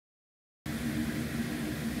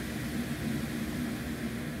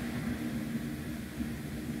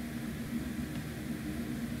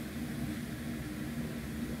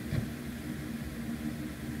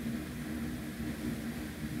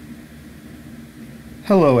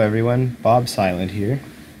Hello everyone, Bob Silent here.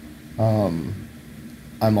 I'm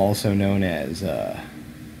also known as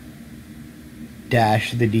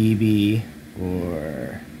Dash the DB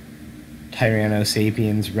or Tyranno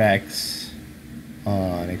Sapiens Rex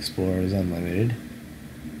on Explorers Unlimited.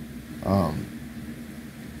 I'm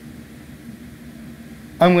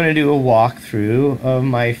going to do a walkthrough of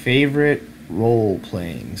my favorite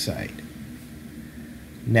role-playing site.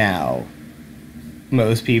 Now,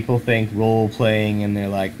 most people think role-playing and they're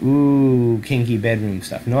like, ooh, kinky bedroom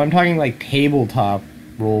stuff. No, I'm talking like tabletop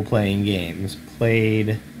role-playing games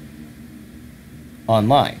played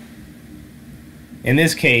online. In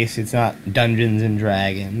this case, it's not Dungeons and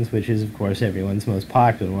Dragons, which is, of course, everyone's most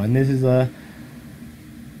popular one. This is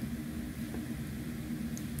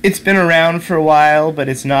it's been around for a while, but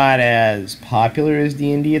it's not as popular as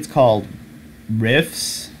D&D. It's called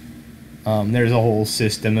Rifts. There's a whole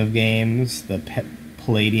system of games, the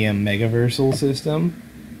Palladium Megaversal system.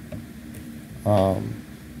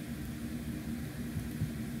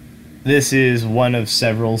 This is one of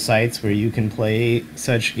several sites where you can play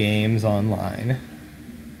such games online.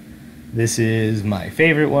 This is my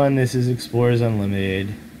favorite one. This is Explorers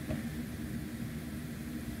Unlimited.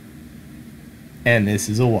 And this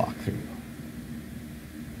is a walkthrough.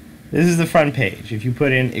 This is the front page. If you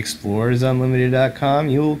put in explorersunlimited.com,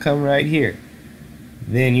 you will come right here.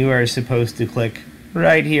 Then you are supposed to click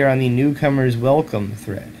right here on the Newcomer's Welcome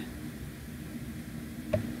thread.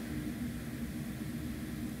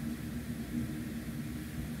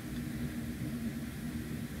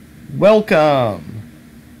 Welcome!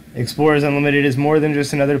 Explorers Unlimited is more than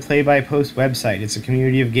just another play-by-post website. It's a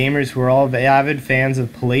community of gamers who are all avid fans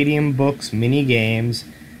of Palladium books, mini-games,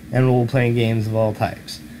 and role-playing games of all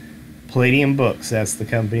types. Palladium Books, that's the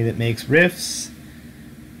company that makes Rifts.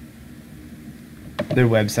 Their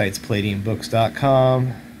website's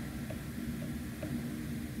palladiumbooks.com.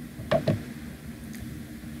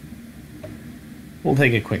 We'll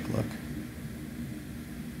take a quick look.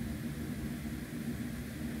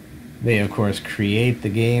 They, of course, create the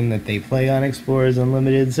game that they play on Explorers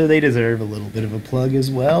Unlimited, so they deserve a little bit of a plug as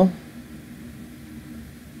well.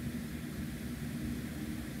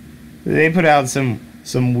 They put out some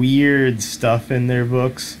weird stuff in their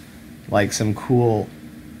books, like some cool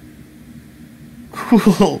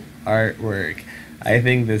artwork. I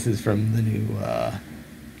think this is from the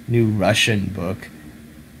new Russian book.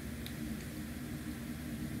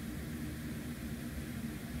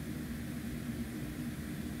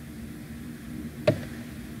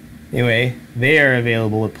 Anyway, they are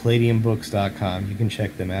available at palladiumbooks.com. You can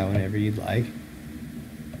check them out whenever you'd like.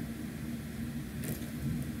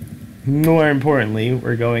 More importantly,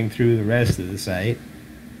 we're going through the rest of the site.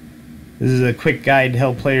 This is a quick guide to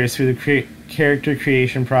help players through the character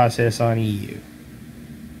creation process on EU.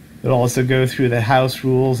 It'll also go through the house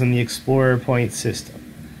rules and the explorer point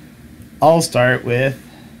system. I'll start with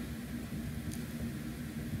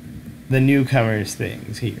the newcomers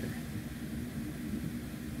things here.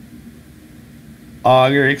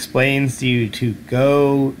 Augur explains to you to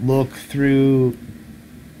go look through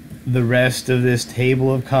the rest of this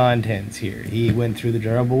table of contents here. He went through the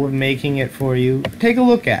trouble of making it for you. Take a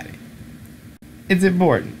look at it. It's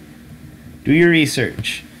important. Do your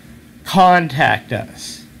research. Contact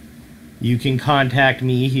us. You can contact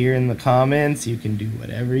me here in the comments. You can do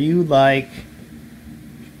whatever you like.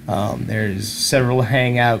 There's several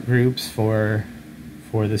hangout groups for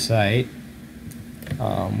the site.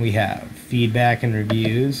 We have feedback and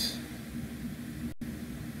reviews.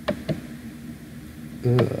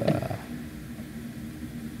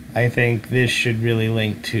 I think this should really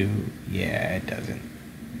link to... Yeah, it doesn't.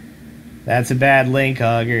 That's a bad link,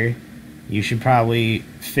 Augur. You should probably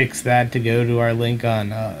fix that to go to our link on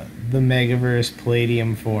the Megaverse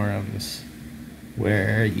Palladium forums,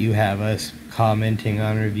 where you have us commenting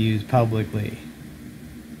on reviews publicly.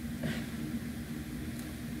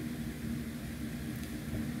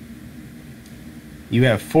 You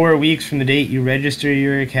have 4 weeks from the date you register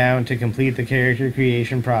your account to complete the character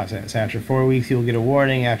creation process. After 4 weeks, you'll get a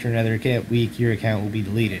warning. After another week, your account will be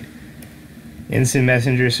deleted. Instant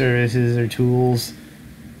messenger services are tools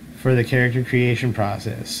for the character creation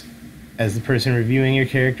process, as the person reviewing your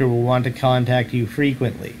character will want to contact you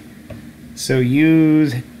frequently. So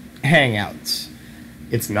use Hangouts.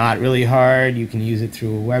 It's not really hard. You can use it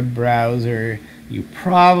through a web browser. You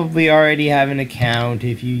probably already have an account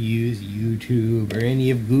if you use YouTube or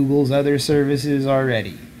any of Google's other services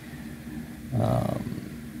already.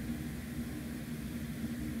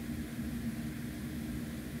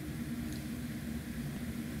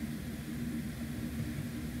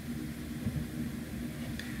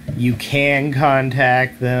 You can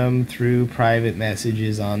contact them through private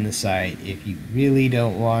messages on the site if you really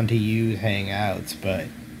don't want to use Hangouts, but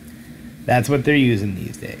that's what they're using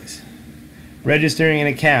these days. Registering an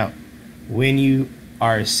account. When you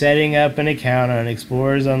are setting up an account on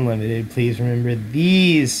Explorers Unlimited, please remember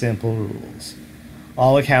these simple rules.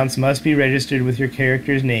 All accounts must be registered with your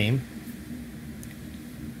character's name.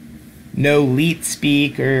 No leet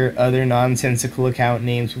speak or other nonsensical account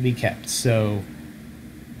names will be kept. So,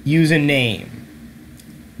 use a name.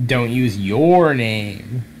 Don't use your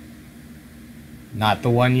name. Not the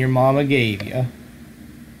one your mama gave you.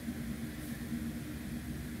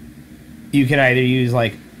 You can either use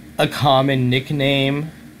like a common nickname,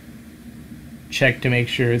 check to make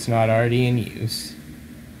sure it's not already in use,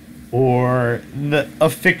 or a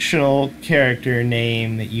fictional character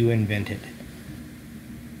name that you invented.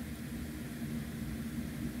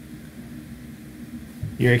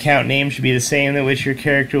 Your account name should be the same that which your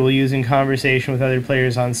character will use in conversation with other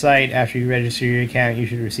players on site. After you register your account, you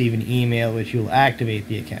should receive an email which will activate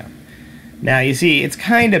the account. Now, you see, it's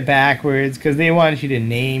kind of backwards because they want you to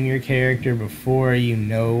name your character before you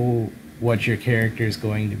know what your character is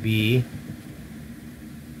going to be.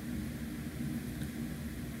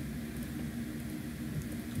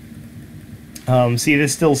 See,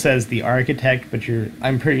 this still says the architect, but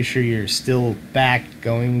I'm pretty sure you're still back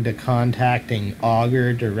going to contacting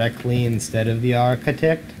Augur directly instead of the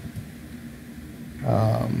architect.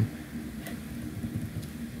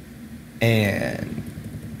 And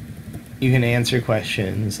you can answer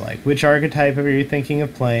questions like, which archetype are you thinking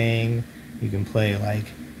of playing? You can play like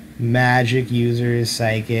magic users,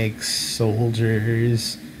 psychics,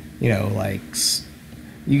 soldiers, you know, like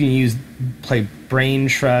you can play brain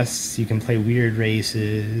trusts, you can play weird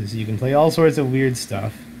races, you can play all sorts of weird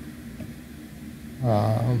stuff.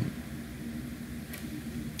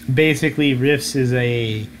 Basically, Rifts is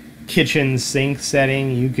a kitchen sink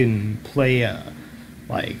setting. You can play a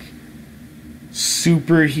like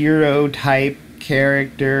superhero type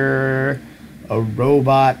character, a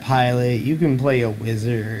robot pilot. You can play a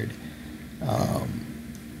wizard.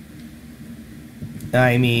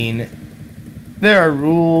 I mean, there are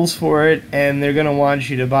rules for it, and they're going to want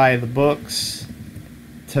you to buy the books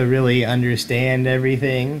to really understand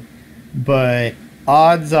everything. But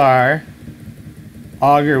odds are,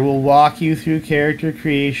 Augur will walk you through character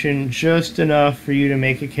creation just enough for you to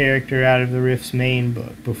make a character out of the Rift's main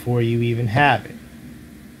book before you even have it.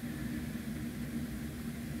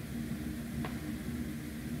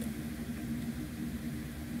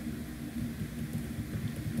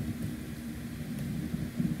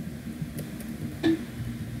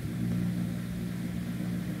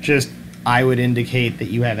 Just, I would indicate that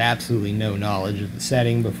you have absolutely no knowledge of the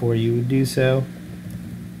setting before you would do so.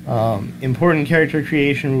 Important character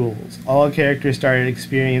creation rules. All characters start at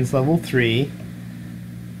experience level 3.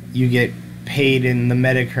 You get paid in the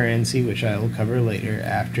meta currency, which I will cover later,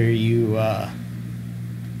 after you,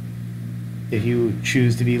 if you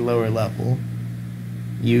choose to be lower level.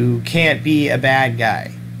 You can't be a bad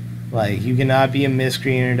guy. Like, you cannot be a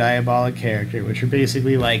miscreant or diabolic character, which are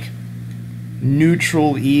basically like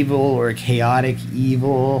neutral evil or chaotic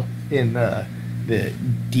evil in the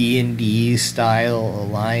D&D style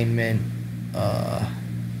alignment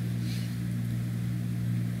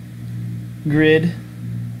grid.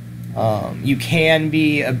 You can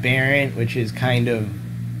be aberrant, which is kind of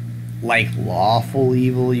like lawful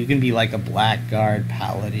evil. You can be like a blackguard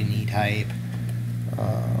paladin-y type,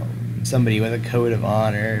 somebody with a code of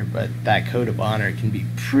honor, but that code of honor can be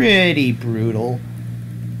pretty brutal.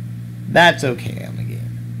 That's okay on the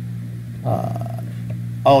game.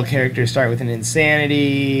 All characters start with an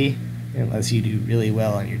insanity, unless you do really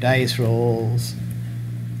well on your dice rolls.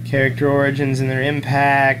 Character origins and their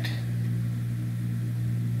impact.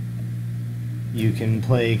 You can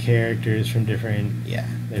play characters from different... yeah,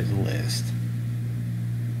 there's a list.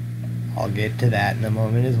 I'll get to that in a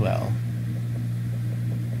moment as well.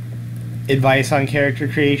 Advice on character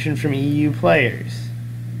creation from EU players.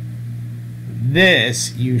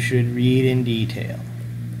 This you should read in detail.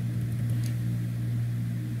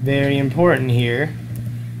 Very important here.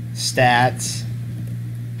 Stats.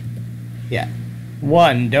 Yeah.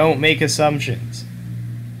 1. Don't make assumptions.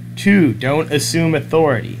 2. Don't assume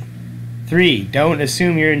authority. 3. Don't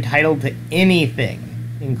assume you're entitled to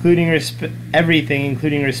anything, including everything,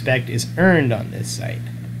 including respect, is earned on this site.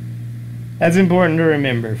 That's important to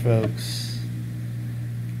remember, folks.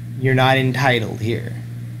 You're not entitled here.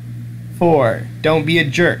 4. Don't be a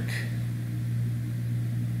jerk.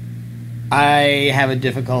 I have a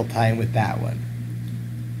difficult time with that one.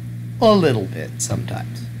 A little bit,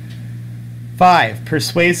 sometimes. 5.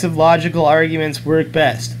 Persuasive logical arguments work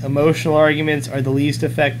best. Emotional arguments are the least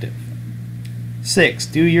effective. 6.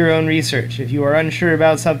 Do your own research. If you are unsure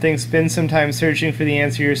about something, spend some time searching for the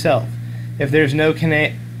answer yourself. If there's no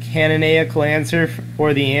canonical answer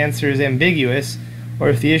or the answer is ambiguous, or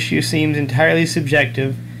if the issue seems entirely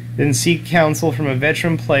subjective, then seek counsel from a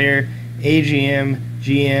veteran player, AGM,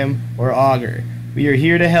 GM, or augur. We are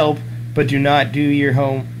here to help, but not to do your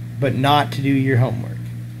homework.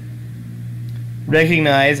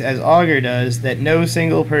 Recognize, as augur does, that no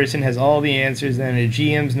single person has all the answers and a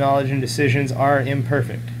GM's knowledge and decisions are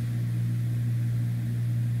imperfect.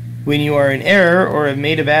 When you are in error or have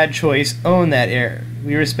made a bad choice, own that error.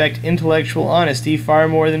 We respect intellectual honesty far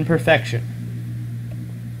more than perfection.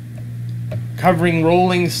 Covering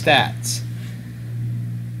rolling stats.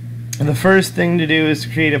 The first thing to do is to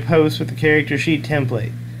create a post with the character sheet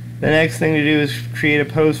template. The next thing to do is create a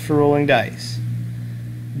post for rolling dice.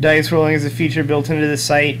 Dice rolling is a feature built into the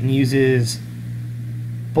site and uses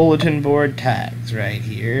bulletin board tags right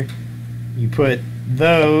here. You put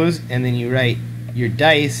those and then you write your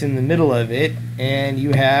dice in the middle of it and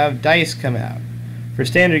you have dice come out. For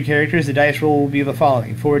standard characters, the dice roll will be the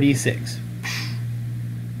following: 4d6.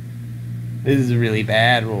 This is a really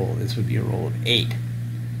bad roll. This would be a roll of 8.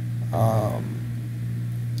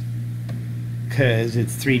 Because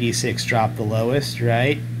it's 3d6 drop the lowest,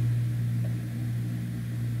 right?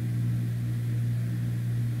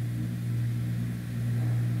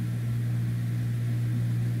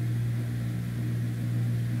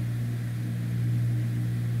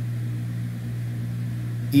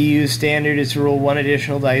 EU standard is to roll 1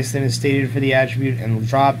 additional dice than is stated for the attribute and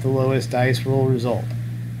drop the lowest dice roll result.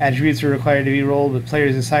 Attributes are required to be rolled, but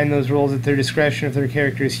players assign those rolls at their discretion if their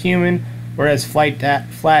character is human or has flat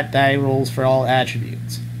die rolls for all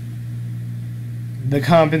attributes. The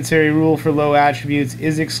compensatory rule for low attributes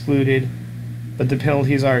is excluded, but the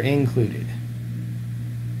penalties are included.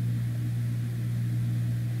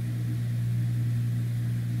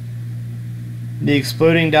 The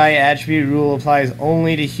exploding die attribute rule applies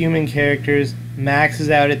only to human characters, maxes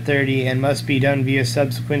out at 30, and must be done via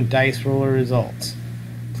subsequent dice roller results.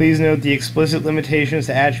 Please note the explicit limitations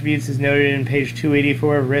to attributes is noted in page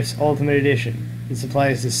 284 of Rift's Ultimate Edition. This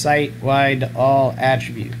applies to site-wide to all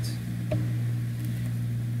attributes.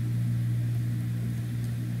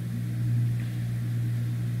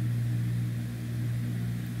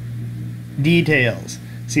 Details.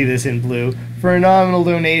 See this in blue. For a nominal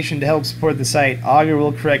donation to help support the site, Augur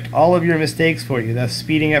will correct all of your mistakes for you, thus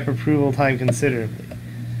speeding up approval time considerably.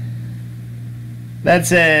 That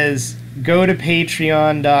says, go to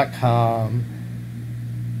patreon.com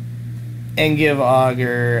and give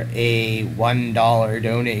Augur a $1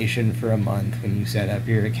 donation for a month when you set up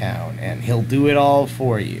your account, and he'll do it all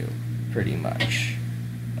for you, pretty much.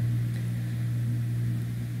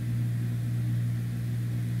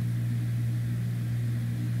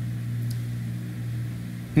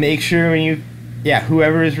 Make sure when you,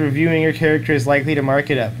 whoever is reviewing your character is likely to mark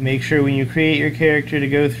it up. Make sure when you create your character to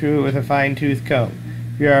go through it with a fine-tooth comb.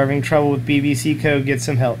 If you're having trouble with BBC code, get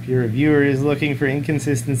some help. Your reviewer is looking for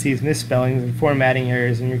inconsistencies, misspellings, and formatting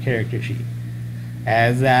errors in your character sheet.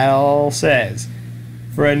 As that all says,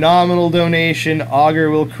 for a nominal donation, Augur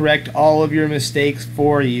will correct all of your mistakes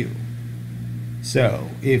for you. So,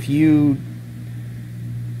 if you're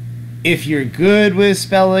good with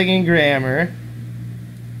spelling and grammar,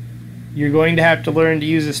 you're going to have to learn to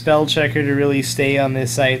use a spell checker to really stay on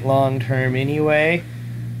this site long term anyway.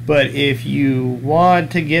 But if you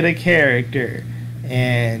want to get a character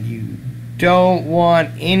and you don't want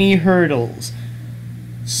any hurdles,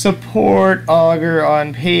 support Augur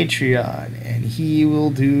on Patreon and he will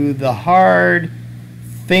do the hard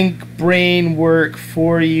think brain work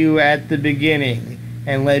for you at the beginning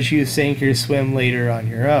and let you sink or swim later on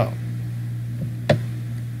your own.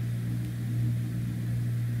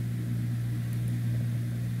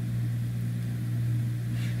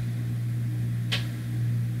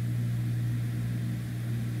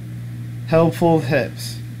 Helpful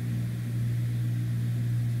tips.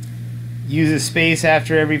 Use a space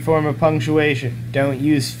after every form of punctuation. Don't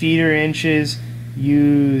use feet or inches.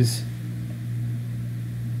 Use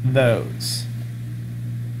those.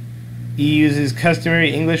 He uses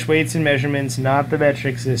customary English weights and measurements, not the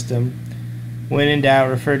metric system. When in doubt,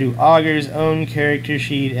 refer to Augur's own character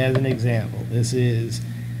sheet as an example. This is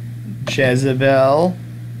Jezebel.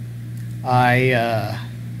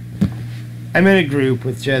 I'm in a group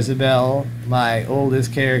with Jezebel. My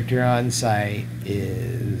oldest character on site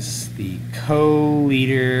is the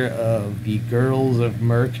co-leader of the Girls of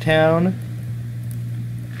Merktown.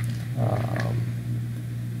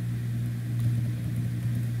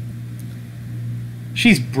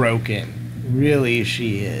 she's broken. Really,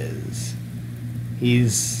 she is.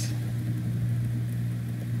 He's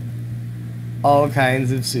all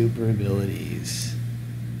kinds of super abilities.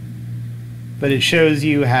 But it shows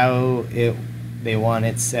you how they want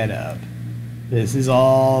it set up. This is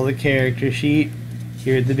all the character sheet.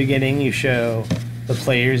 Here at the beginning you show the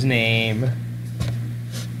player's name,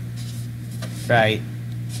 right?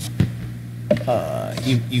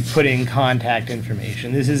 You put in contact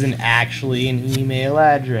information. This isn't actually an email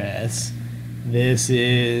address. This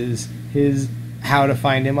is his how to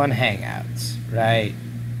find him on Hangouts, right?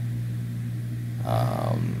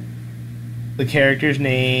 The character's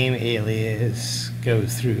name, alias,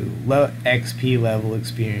 goes through XP level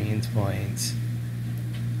experience points.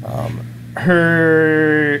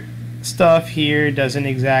 Her stuff here doesn't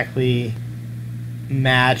exactly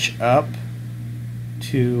match up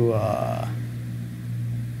to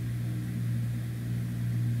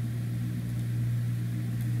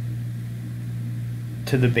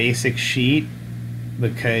the basic sheet,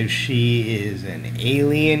 because she is an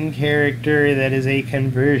alien character that is a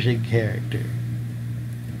conversion character.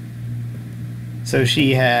 So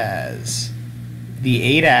she has the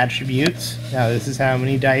 8 attributes. Now this is how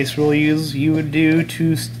many dice rolls you would do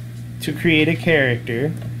to create a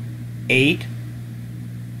character. 8.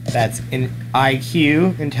 That's an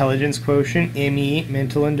IQ, intelligence quotient, ME,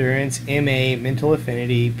 mental endurance, MA, mental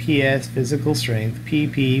affinity, PS, physical strength,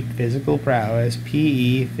 PP, physical prowess,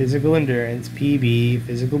 PE, physical endurance, PB,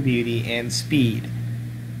 physical beauty, and speed.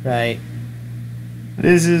 Right?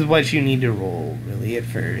 This is what you need to roll, really, at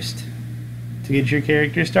first, to get your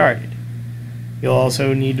character started. You'll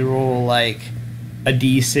also need to roll, like, a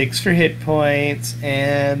D6 for hit points,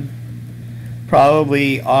 and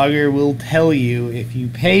probably Augur will tell you, if you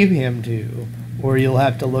pay him to, or you'll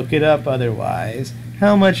have to look it up otherwise,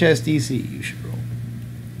 how much SDC you should roll.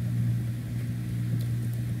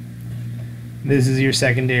 This is your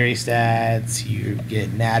secondary stats. You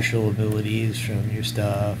get natural abilities from your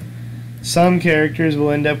stuff. Some characters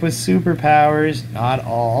will end up with superpowers, not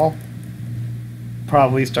all.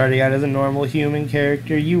 Probably starting out as a normal human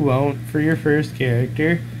character, you won't for your first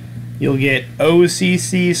character. You'll get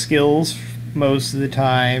OCC skills most of the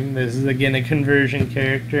time. This is again a conversion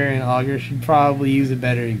character, and Augur should probably use a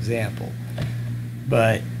better example.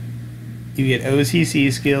 But you get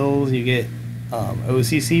OCC skills, you get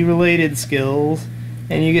OCC related skills,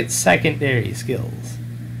 and you get secondary skills.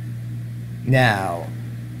 Now,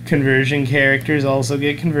 conversion characters also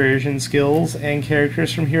get conversion skills, and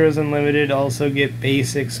characters from Heroes Unlimited also get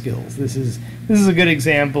basic skills. This is a good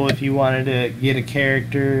example if you wanted to get a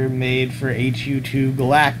character made for HU2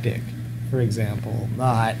 Galactic, for example,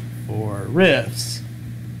 not for Rifts.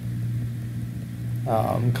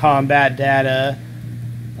 Combat data.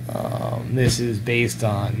 This is based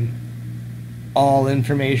on all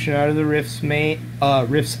information out of the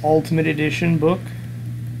Rifts Ultimate Edition book.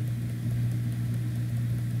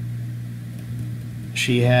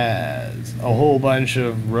 She has a whole bunch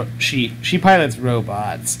of she pilots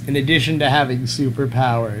robots in addition to having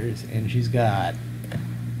superpowers, and she's got,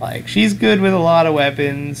 like, she's good with a lot of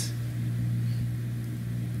weapons.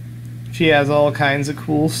 She has all kinds of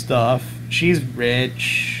cool stuff. She's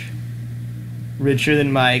rich. Richer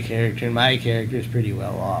than my character, and my character is pretty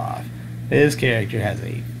well off. This character has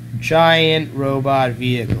a giant robot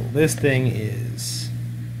vehicle. This thing is,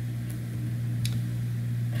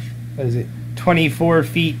 what is it, 24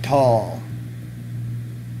 feet tall.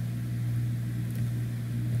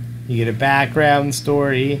 You get a background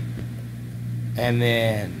story, and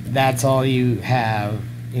then that's all you have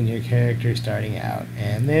in your character starting out.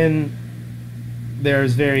 And then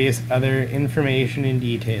there's various other information and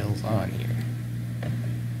details on here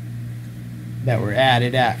that were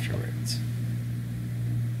added afterwards.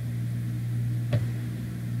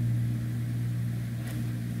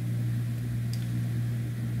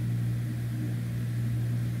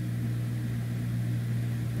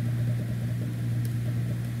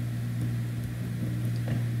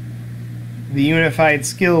 The unified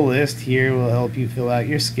skill list here will help you fill out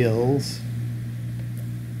your skills.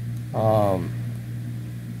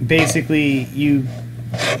 Basically,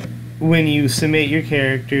 when you submit your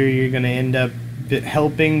character, you're going to end up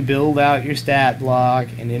helping build out your stat block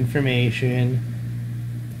and information.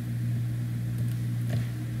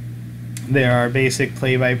 There are basic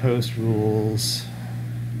play-by-post rules.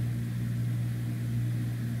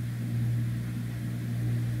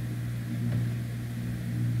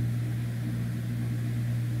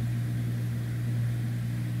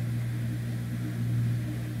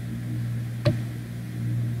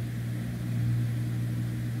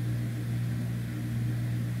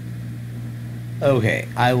 Okay,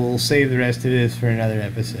 I will save the rest of this for another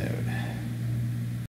episode.